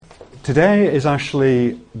Today is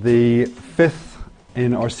actually the fifth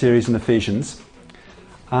in our series in Ephesians,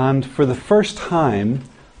 and for the first time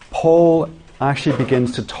Paul actually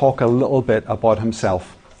begins to talk a little bit about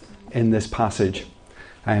himself in this passage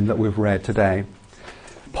that we've read today.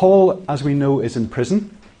 Paul, as we know, is in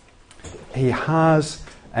prison. He has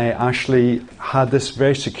actually had this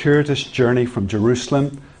very circuitous journey from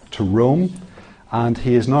Jerusalem to Rome, and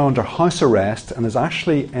he is now under house arrest and is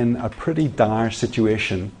actually in a pretty dire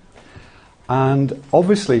situation. And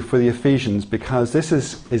obviously for the Ephesians, because this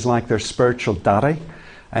is like their spiritual daddy,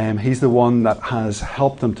 he's the one that has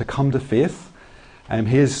helped them to come to faith.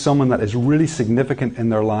 He is someone that is really significant in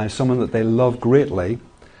their lives, someone that they love greatly.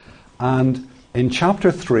 And in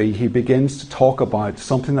chapter 3, he begins to talk about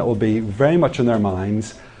something that will be very much in their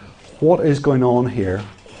minds. What is going on here?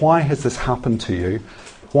 Why has this happened to you?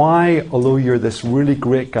 Why, although you're this really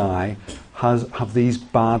great guy, have these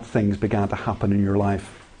bad things begun to happen in your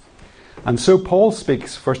life? And so Paul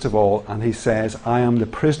speaks, first of all, and he says, I am the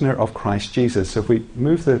prisoner of Christ Jesus. So if we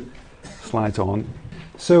move the slides on.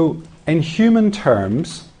 So in human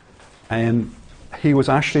terms, he was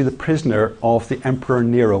actually the prisoner of the Emperor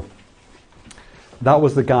Nero. That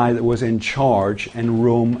was the guy that was in charge in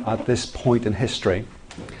Rome at this point in history.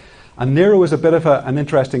 And Nero was a bit of an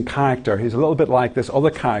interesting character. He's a little bit like this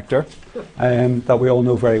other character that we all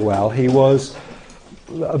know very well. He was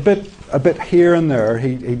a bit here and there.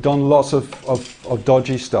 He'd done lots of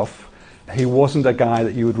dodgy stuff. He wasn't a guy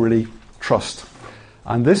that you would really trust.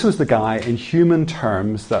 And this was the guy, in human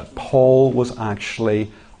terms, that Paul was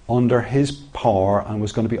actually under his power and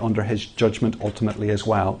was going to be under his judgment ultimately as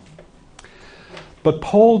well. But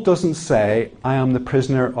Paul doesn't say, I am the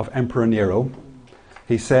prisoner of Emperor Nero.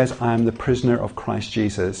 He says, I am the prisoner of Christ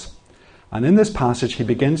Jesus. And in this passage, he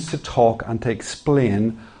begins to talk and to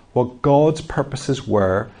explain what God's purposes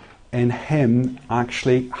were in him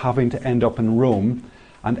actually having to end up in Rome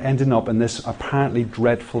and ending up in this apparently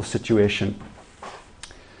dreadful situation.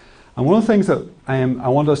 And one of the things that I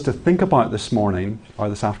want us to think about this morning, or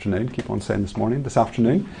this afternoon, keep on saying this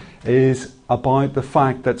afternoon, is about the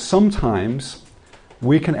fact that sometimes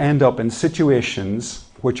we can end up in situations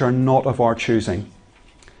which are not of our choosing.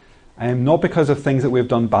 Not because of things that we've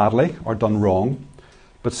done badly or done wrong,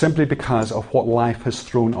 but simply because of what life has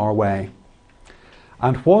thrown our way.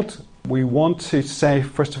 And what we want to say,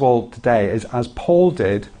 first of all, today is, as Paul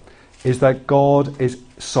did, is that God is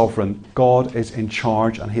sovereign, God is in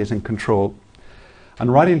charge, and he is in control.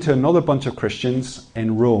 And writing to another bunch of Christians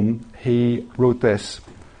in Rome, he wrote this,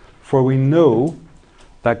 For we know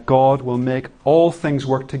that God will make all things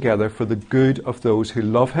work together for the good of those who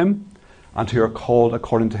love him and who are called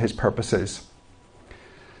according to his purposes.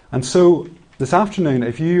 And so, this afternoon,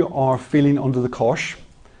 if you are feeling under the cosh,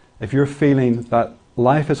 if you're feeling that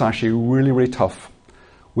life is actually really, really tough,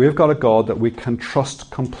 we've got a God that we can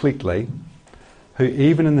trust completely, who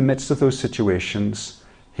even in the midst of those situations,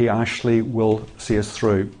 he actually will see us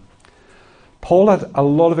through. Paul had a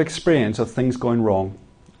lot of experience of things going wrong.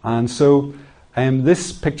 And so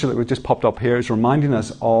this picture that we just popped up here is reminding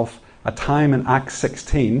us of a time in Acts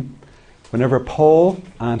 16, whenever Paul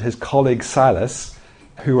and his colleague Silas,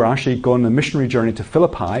 who were actually going on a missionary journey to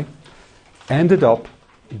Philippi, ended up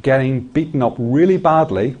getting beaten up really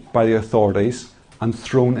badly by the authorities and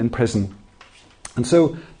thrown in prison. And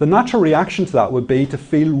so the natural reaction to that would be to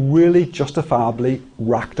feel really justifiably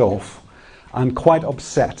racked off and quite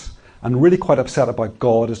upset, and really quite upset about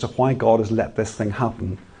God as to why God has let this thing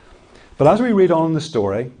happen. But as we read on in the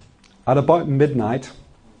story, at about midnight,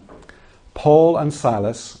 Paul and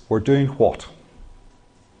Silas were doing what?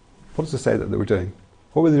 What does it say that they were doing?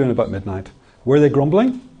 What were they doing about midnight? Were they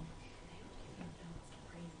grumbling?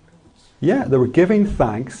 Yeah, they were giving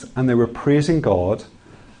thanks and they were praising God,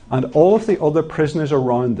 and all of the other prisoners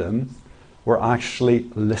around them were actually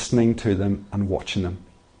listening to them and watching them.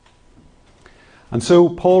 And so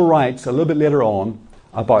Paul writes a little bit later on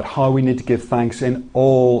about how we need to give thanks in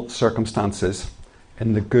all circumstances,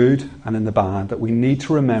 in the good and in the bad, that we need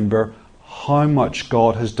to remember how much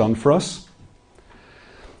God has done for us.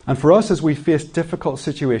 And for us, as we face difficult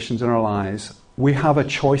situations in our lives, we have a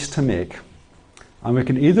choice to make. And we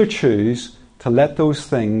can either choose to let those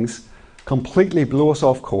things completely blow us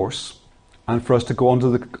off course, and for us to go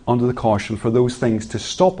under the caution, for those things to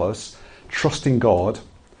stop us trusting God,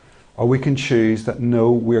 or we can choose that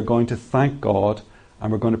no, we're going to thank God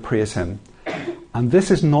and we're going to praise him. And this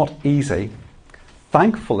is not easy.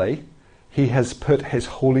 Thankfully, he has put his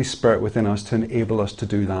Holy Spirit within us to enable us to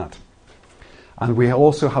do that. And we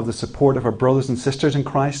also have the support of our brothers and sisters in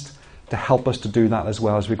Christ to help us to do that as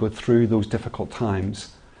well as we go through those difficult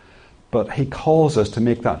times. But he calls us to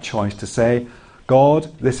make that choice, to say,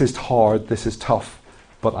 God, this is hard, this is tough,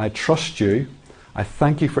 but I trust you. I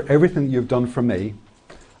thank you for everything that you've done for me,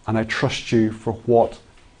 and I trust you for what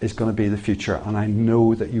is going to be the future, and I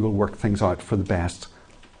know that you will work things out for the best.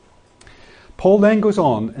 Paul then goes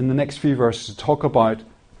on in the next few verses to talk about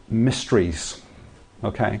mysteries.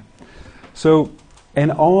 Okay, so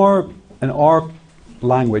in our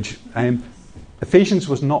language, Ephesians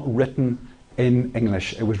was not written in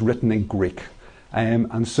English; it was written in Greek,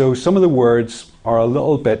 and so some of the words are a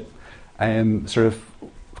little bit sort of,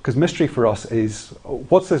 because mystery for us is,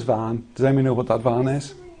 what's this van? Does anyone know what that van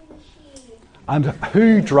is? And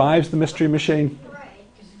who drives the mystery machine?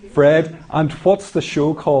 Fred. And what's the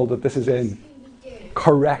show called that this is in?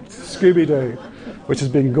 Correct, Scooby-Doo, which has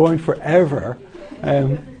been going forever.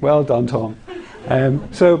 Well done, Tom.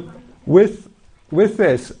 So with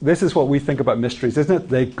this is what we think about mysteries, isn't it?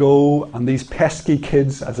 They go, and these pesky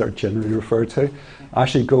kids, as they're generally referred to,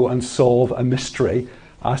 actually go and solve a mystery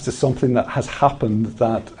as to something that has happened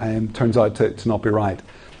that turns out to not be right.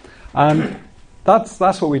 And that's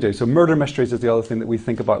what we do. So murder mysteries is the other thing that we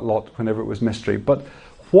think about a lot whenever it was mystery. But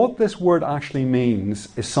what this word actually means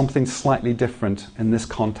is something slightly different in this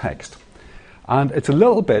context. And it's a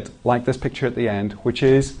little bit like this picture at the end, which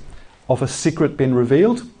is of a secret being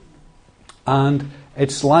revealed. And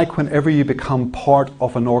it's like whenever you become part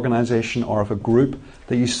of an organisation or of a group,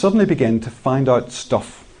 that you suddenly begin to find out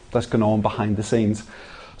stuff that's going on behind the scenes.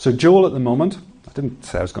 So Joel at the moment, I didn't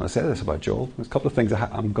say I was going to say this about Joel. There's a couple of things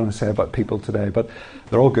I'm going to say about people today, but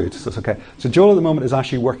they're all good, so it's okay. So Joel at the moment is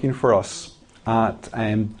actually working for us at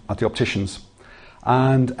the opticians.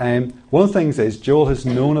 And one of the things is Joel has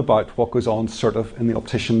known about what goes on sort of in the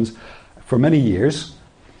opticians for many years,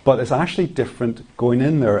 but it's actually different going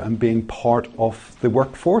in there and being part of the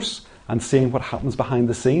workforce and seeing what happens behind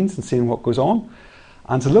the scenes and seeing what goes on.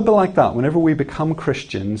 And it's a little bit like that. Whenever we become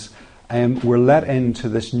Christians, we're let into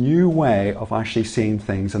this new way of actually seeing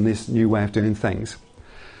things and this new way of doing things.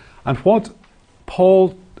 And what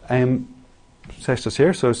Paul says to us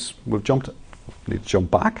here, so we've need to jump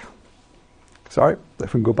back. Sorry,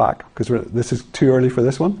 if we can go back, because this is too early for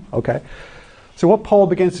this one. Okay. So what Paul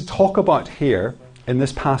begins to talk about here in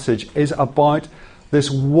this passage is about this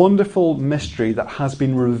wonderful mystery that has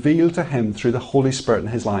been revealed to him through the Holy Spirit in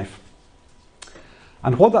his life.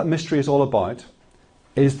 And what that mystery is all about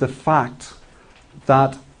is the fact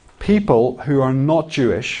that people who are not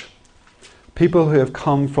Jewish, people who have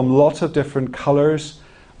come from lots of different colours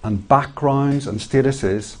and backgrounds and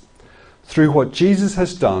statuses, through what Jesus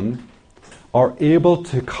has done, are able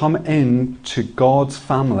to come into God's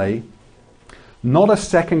family, not as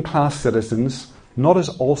second-class citizens, not as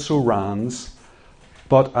also-rans,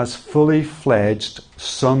 but as fully fledged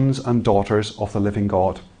sons and daughters of the living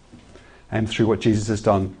God, and through what Jesus has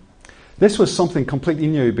done. This was something completely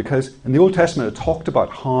new, because in the Old Testament it talked about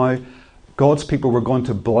how God's people were going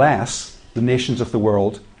to bless the nations of the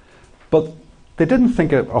world, but they didn't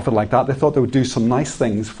think of it like that. They thought they would do some nice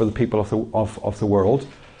things for the people of the world.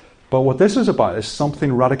 But what this is about is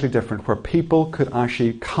something radically different, where people could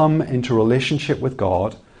actually come into relationship with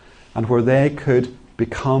God, and where they could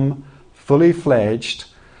become fully fledged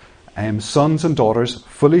sons and daughters,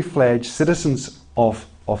 fully fledged citizens of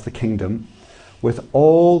the kingdom, with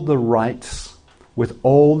all the rights, with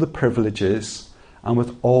all the privileges, and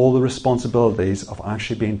with all the responsibilities of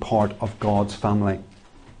actually being part of God's family.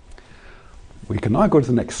 We can now go to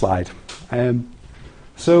the next slide.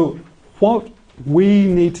 So what we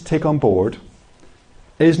need to take on board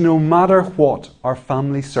is, no matter what our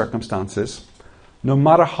family circumstances, no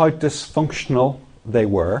matter how dysfunctional they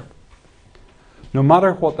were, no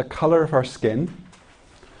matter what the colour of our skin,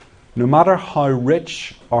 no matter how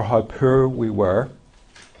rich or how poor we were,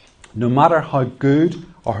 no matter how good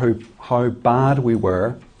or how bad we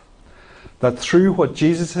were, that through what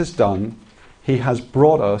Jesus has done, he has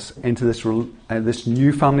brought us into this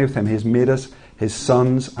new family with him. He has made us his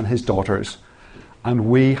sons and his daughters, and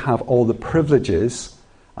we have all the privileges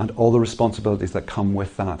and all the responsibilities that come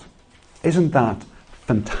with that. Isn't that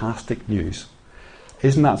fantastic news?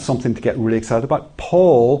 Isn't that something to get really excited about?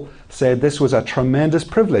 Paul said this was a tremendous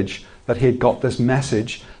privilege, that he had got this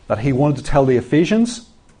message that he wanted to tell the Ephesians,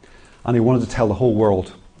 and he wanted to tell the whole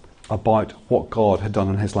world about what God had done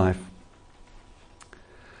in his life.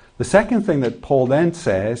 The second thing that Paul then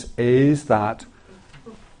says is that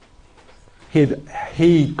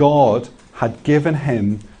God had given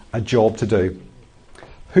him a job to do.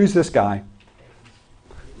 Who's this guy?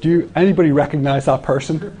 Do anybody recognise that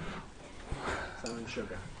person? Alan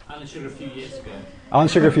Sugar. Alan Sugar a few years ago. Alan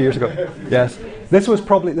Sugar a few years ago. Yes. This was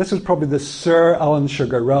probably the Sir Alan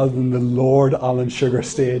Sugar rather than the Lord Alan Sugar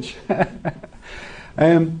stage.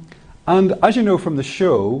 And And as you know from the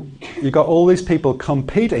show, you've got all these people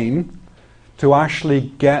competing to actually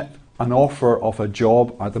get an offer of a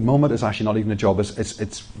job. At the moment, it's actually not even a job.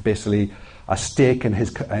 It's basically a stake in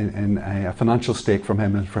a financial stake from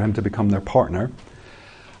him, and for him to become their partner.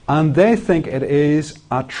 And they think it is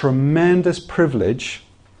a tremendous privilege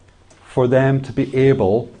for them to be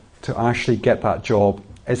able to actually get that job.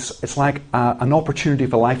 It's like an opportunity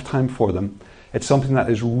of a lifetime for them. It's something that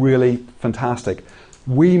is really fantastic.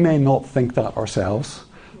 We may not think that ourselves,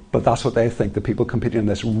 but that's what they think. The people competing in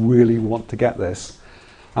this really want to get this.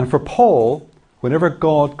 And for Paul, whenever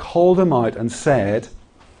God called him out and said,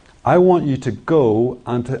 I want you to go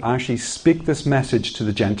and to actually speak this message to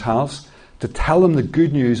the Gentiles, to tell them the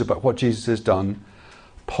good news about what Jesus has done,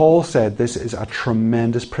 Paul said this is a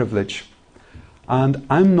tremendous privilege. And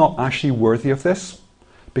I'm not actually worthy of this,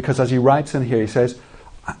 because as he writes in here, he says,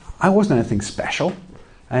 I wasn't anything special.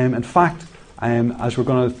 In fact, as we're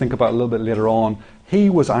going to think about a little bit later on, he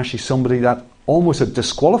was actually somebody that almost had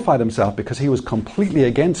disqualified himself because he was completely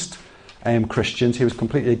against Christians. He was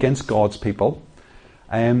completely against God's people.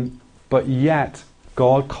 But yet,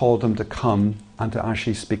 God called him to come and to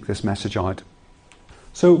actually speak this message out.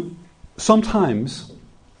 So, sometimes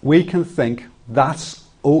we can think that's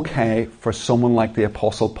okay for someone like the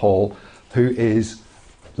Apostle Paul, who is,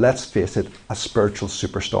 let's face it, a spiritual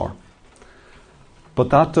superstar. But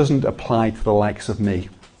that doesn't apply to the likes of me,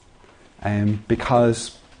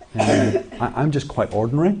 because I'm just quite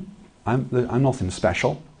ordinary. I'm nothing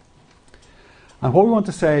special. And what we want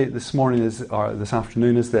to say this morning or this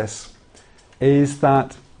afternoon is this, is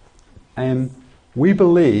that we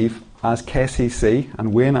believe as KCC,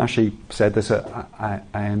 and Wayne actually said this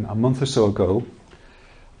a month or so ago,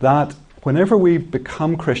 that whenever we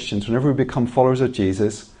become Christians, whenever we become followers of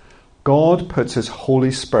Jesus, God puts His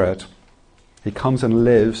Holy Spirit, He comes and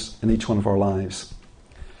lives in each one of our lives.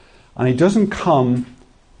 And He doesn't come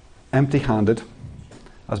empty-handed,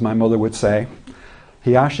 as my mother would say.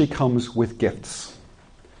 He actually comes with gifts.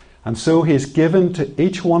 And so He has given to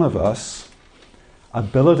each one of us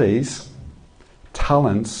abilities,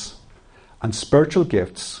 talents, and spiritual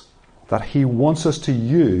gifts that He wants us to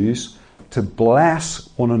use to bless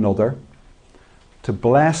one another, to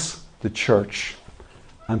bless the church,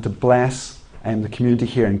 and to bless the community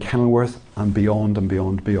here in Kenilworth and beyond and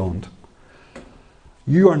beyond and beyond.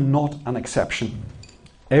 You are not an exception.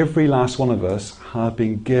 Every last one of us have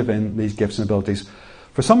been given these gifts and abilities.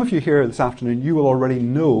 For some of you here this afternoon, you will already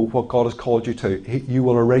know what God has called you to. You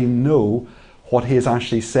will already know what He is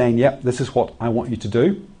actually saying, yep, this is what I want you to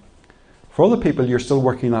do. For other people, you're still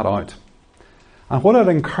working that out. And what I'd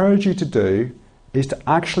encourage you to do is to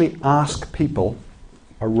actually ask people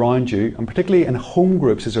around you, and particularly in home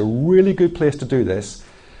groups is a really good place to do this,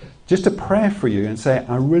 just to pray for you and say,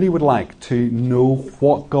 I really would like to know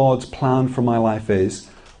what God's plan for my life is,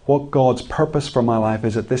 what God's purpose for my life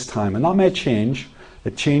is at this time. And that may change.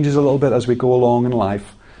 It changes a little bit as we go along in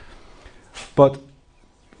life. But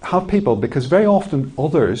have people, because very often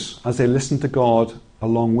others, as they listen to God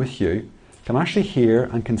along with you, can actually hear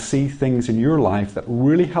and can see things in your life that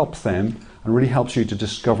really helps them and really helps you to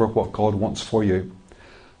discover what God wants for you.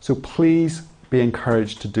 So please be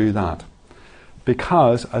encouraged to do that.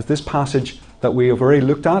 Because as this passage that we have already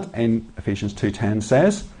looked at in Ephesians 2:10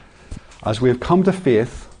 says, as we have come to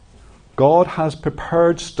faith, God has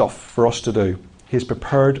prepared stuff for us to do. He has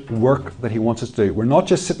prepared work that He wants us to do. We're not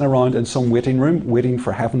just sitting around in some waiting room waiting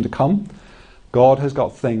for heaven to come. God has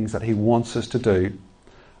got things that He wants us to do.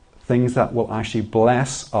 Things that will actually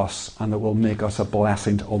bless us and that will make us a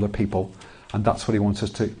blessing to other people. And that's what He wants us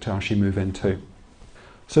to actually move into.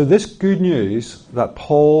 So this good news that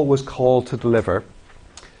Paul was called to deliver,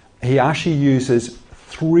 he actually uses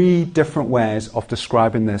 3 different ways of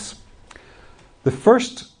describing this. The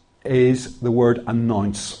first is the word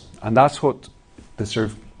announce. And that's what the sort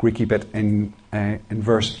of Greeky bit in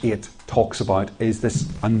verse 8 talks about, is this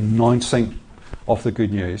announcing of the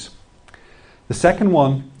good news. The second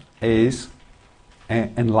one is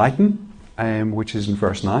enlighten, which is in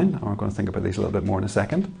verse 9. And we're going to think about these a little bit more in a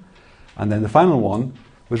second. And then the final one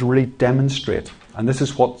was really demonstrate. And this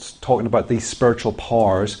is what's talking about these spiritual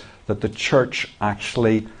powers that the church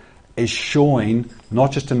actually is showing,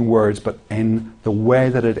 not just in words, but in the way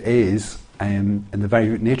that it is, in the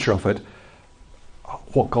very nature of it,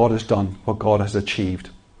 what God has done, what God has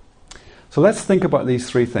achieved. So let's think about these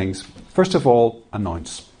 3 things. First of all,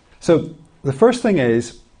 announce. So the first thing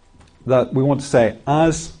is that we want to say,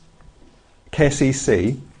 as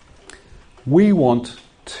KCC, we want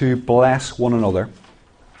to bless one another.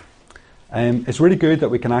 It's really good that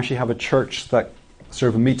we can actually have a church that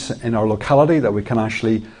sort of meets in our locality, that we can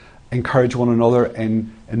actually encourage one another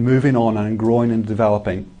in moving on and growing and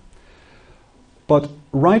developing. But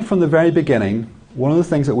right from the very beginning, one of the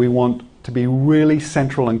things that we want to be really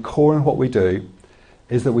central and core in what we do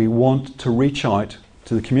is that we want to reach out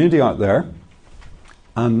to the community out there,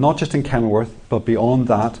 and not just in Kenilworth, but beyond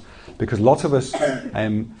that, because lots of us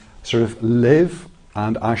sort of live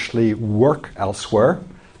and actually work elsewhere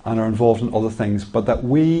and are involved in other things, but that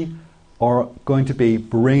we are going to be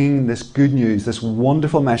bringing this good news, this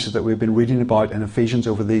wonderful message that we've been reading about in Ephesians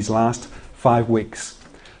over these last 5 weeks,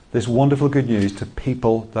 this wonderful good news to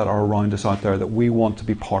people that are around us out there, that we want to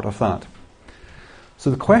be part of that.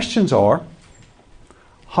 So the questions are,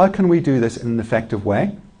 how can we do this in an effective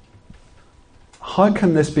way? How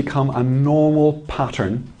can this become a normal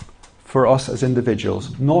pattern for us as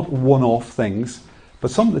individuals? Not one-off things, but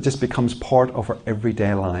something that just becomes part of our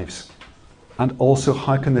everyday lives. And also,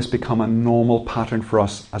 how can this become a normal pattern for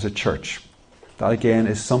us as a church? That again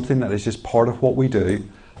is something that is just part of what we do,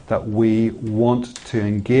 that we want to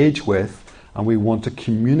engage with, and we want to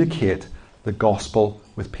communicate the gospel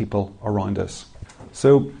with people around us.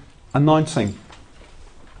 So, announcing.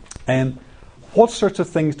 What sorts of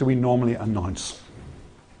things do we normally announce?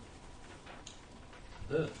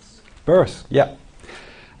 Birth, yeah.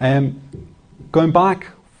 Going back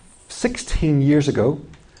 16 years ago,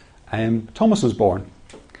 Thomas was born.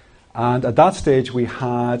 And at that stage we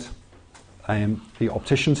had the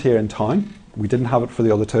opticians here in town. We didn't have it for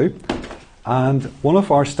the other two. And one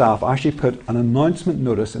of our staff actually put an announcement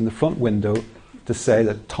notice in the front window to say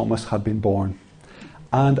that Thomas had been born.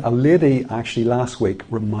 And a lady actually last week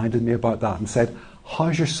reminded me about that and said,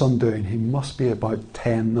 "How's your son doing? He must be about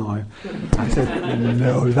 10 now." I said,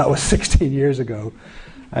 no, that was 16 years ago.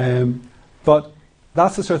 But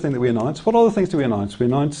that's the sort of thing that we announce. What other things do we announce? We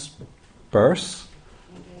announce births,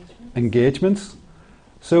 engagements.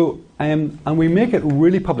 So, and we make it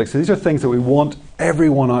really public. So these are things that we want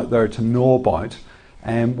everyone out there to know about.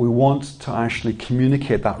 And we want to actually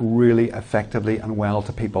communicate that really effectively and well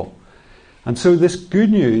to people. And so this good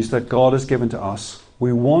news that God has given to us,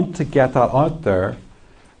 we want to get that out there,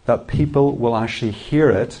 that people will actually hear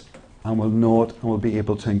it and will know it and will be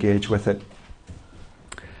able to engage with it.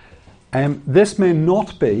 This may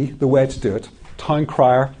not be the way to do it. Town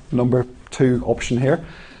crier, number 2 option here,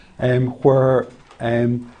 where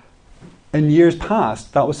in years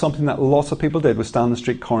past, that was something that lots of people did, was stand on the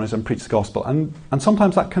street corners and preach the gospel. And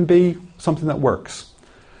sometimes that can be something that works,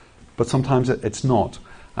 but sometimes it's not.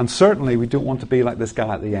 And certainly we don't want to be like this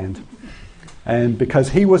guy at the end. Because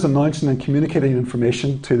he was announcing and communicating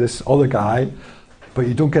information to this other guy, but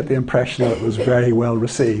you don't get the impression that it was very well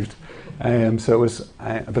received. So it was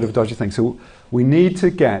a bit of a dodgy thing. So we need to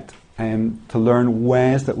get to learn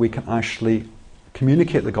ways that we can actually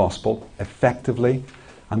communicate the gospel effectively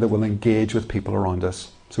and that will engage with people around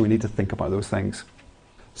us. So we need to think about those things.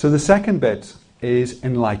 So the second bit is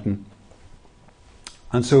enlighten.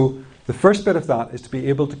 And so the first bit of that is to be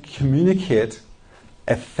able to communicate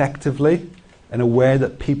effectively in a way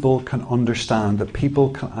that people can understand, that people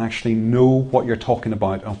can actually know what you're talking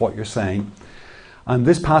about and what you're saying. And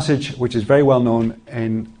this passage, which is very well known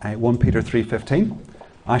in 1 Peter 3:15,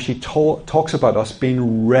 actually talks about us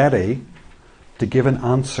being ready to give an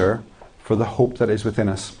answer for the hope that is within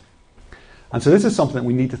us. And so this is something that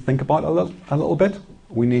we need to think about a little bit.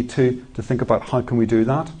 We need to think about how can we do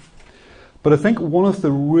that. But I think one of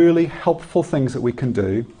the really helpful things that we can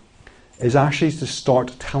do is actually to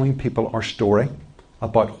start telling people our story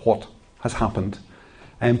about what has happened.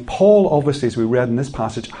 And Paul, obviously, as we read in this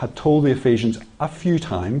passage, had told the Ephesians a few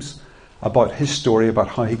times about his story, about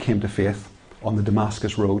how he came to faith on the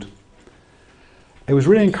Damascus Road. It was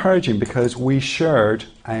really encouraging because we shared,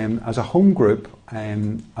 as a home group,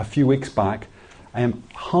 a few weeks back,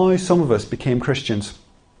 how some of us became Christians.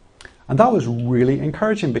 And that was really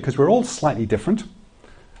encouraging because we're all slightly different,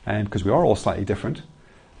 because we are all slightly different.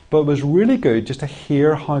 But it was really good just to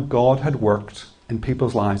hear how God had worked in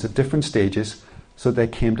people's lives at different stages so they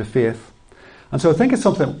came to faith. And so I think it's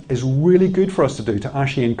something that is really good for us to do, to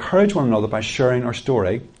actually encourage one another by sharing our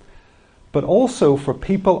story. But also for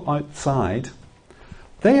people outside,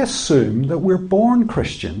 they assume that we're born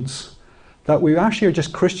Christians, that we actually are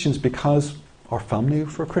just Christians because our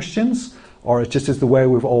families were Christians, or it just is the way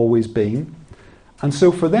we've always been. And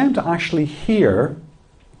so for them to actually hear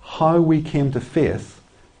how we came to faith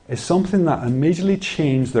is something that immediately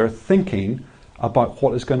changed their thinking about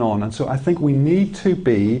what is going on. And so I think we need to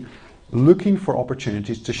be looking for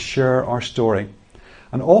opportunities to share our story.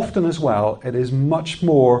 And often as well, it is much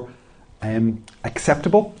more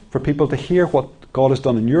acceptable for people to hear what God has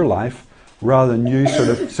done in your life rather than you sort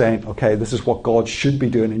of saying, okay, this is what God should be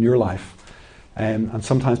doing in your life. And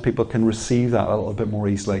sometimes people can receive that a little bit more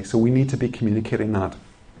easily. So we need to be communicating that.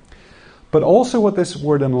 But also what this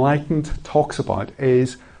word enlightened talks about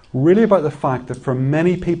is really about the fact that for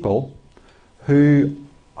many people who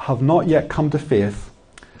have not yet come to faith,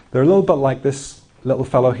 they're a little bit like this little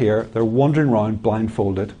fellow here. They're wandering around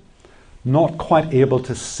blindfolded, not quite able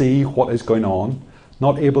to see what is going on,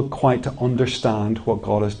 not able quite to understand what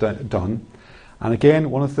God has done. And again,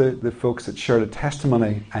 one of the folks that shared a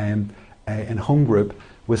testimony in home group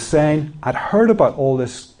was saying, I'd heard about all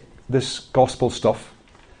this gospel stuff,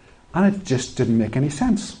 and it just didn't make any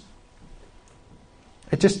sense.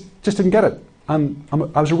 It just didn't get it. And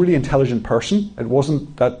I was a really intelligent person. It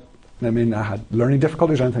wasn't that, I had learning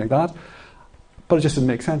difficulties or anything like that, but it just didn't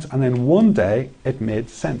make sense. And then one day, it made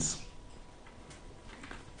sense.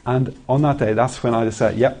 And on that day, that's when I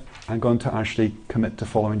decided, yep, I'm going to actually commit to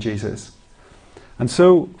following Jesus. And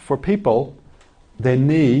so, for people, they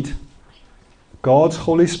need God's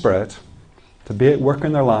Holy Spirit to be at work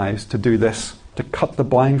in their lives to do this, to cut the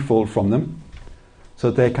blindfold from them, so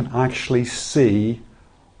that they can actually see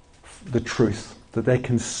the truth, that they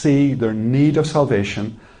can see their need of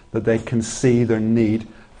salvation, that they can see their need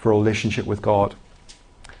for a relationship with God.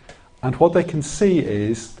 And what they can see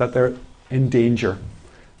is that they're in danger,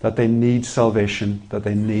 that they need salvation, that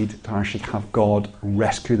they need to actually have God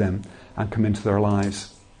rescue them and come into their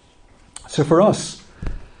lives. So for us,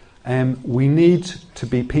 we need to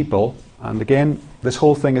be people, and again, this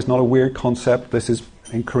whole thing is not a weird concept. This is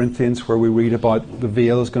in Corinthians where we read about the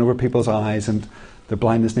veils going over people's eyes and the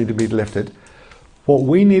blindness need to be lifted. What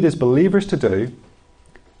we need as believers to do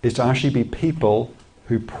is to actually be people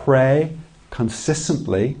who pray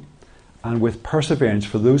consistently and with perseverance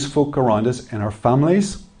for those folk around us in our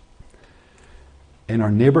families, in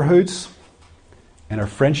our neighbourhoods, in our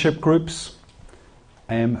friendship groups,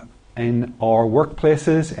 in our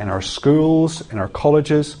workplaces, in our schools, in our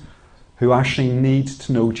colleges, who actually need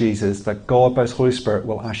to know Jesus, that God by His Holy Spirit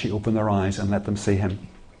will actually open their eyes and let them see Him.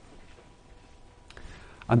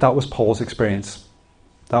 And that was Paul's experience.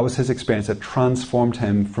 That was his experience that transformed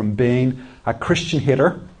him from being a Christian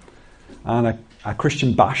hater and a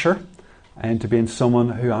Christian basher, and to being someone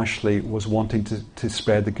who actually was wanting to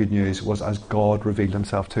spread the good news, was as God revealed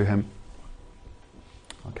Himself to him.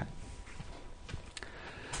 Okay.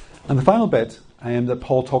 And the final bit that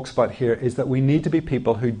Paul talks about here is that we need to be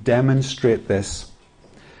people who demonstrate this.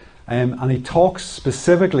 And he talks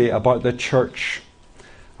specifically about the church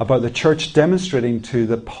demonstrating to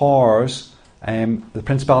the powers, the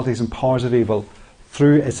principalities and powers of evil,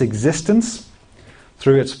 through its existence,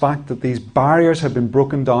 through its fact that these barriers have been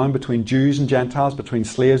broken down between Jews and Gentiles, between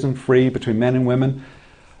slaves and free, between men and women,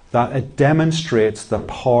 that it demonstrates the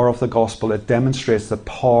power of the gospel. It demonstrates the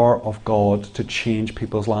power of God to change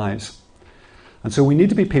people's lives. And so we need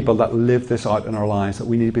to be people that live this out in our lives, that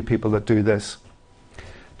we need to be people that do this.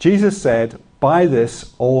 Jesus said, "By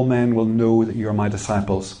this all men will know that you are my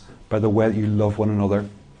disciples, by the way that you love one another."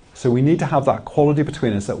 So we need to have that quality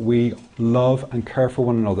between us, that we love and care for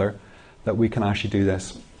one another, that we can actually do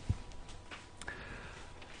this.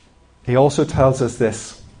 He also tells us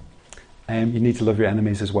this, you need to love your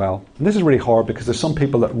enemies as well. And this is really hard because there's some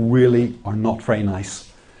people that really are not very nice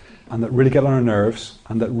and that really get on our nerves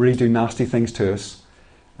and that really do nasty things to us.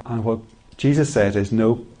 And what Jesus said is,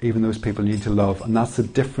 no, even those people you need to love. And that's the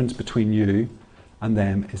difference between you and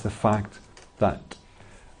them, is the fact that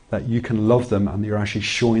you can love them and you're actually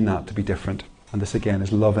showing that to be different. And this again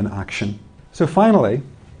is love in action. So finally,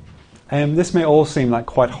 this may all seem like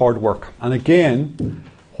quite hard work. And again,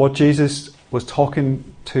 what Jesus was talking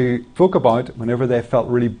to folk about whenever they felt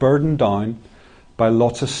really burdened down by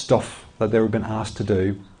lots of stuff that they were being asked to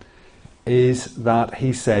do, is that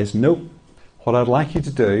He says, no, what I'd like you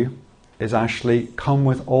to do is actually come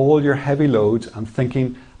with all your heavy loads and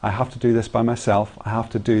thinking, I have to do this by myself, I have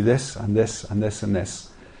to do this and this and this and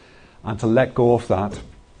this, and to let go of that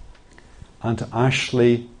and to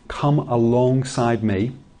actually come alongside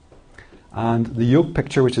me. And the yoke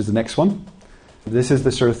picture, which is the next one, this is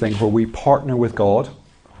the sort of thing where we partner with God,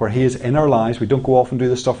 where He is in our lives. We don't go off and do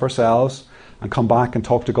the stuff ourselves and come back and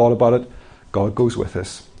talk to God about it. God goes with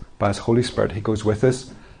us. By His Holy Spirit, He goes with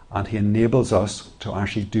us and He enables us to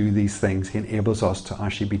actually do these things. He enables us to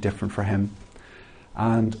actually be different for Him.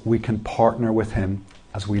 And we can partner with Him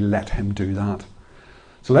as we let Him do that.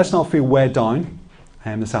 So let's not feel weighed down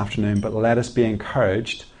this afternoon, but let us be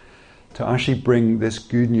encouraged to actually bring this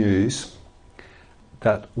good news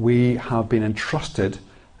that we have been entrusted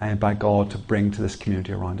by God to bring to this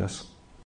community around us.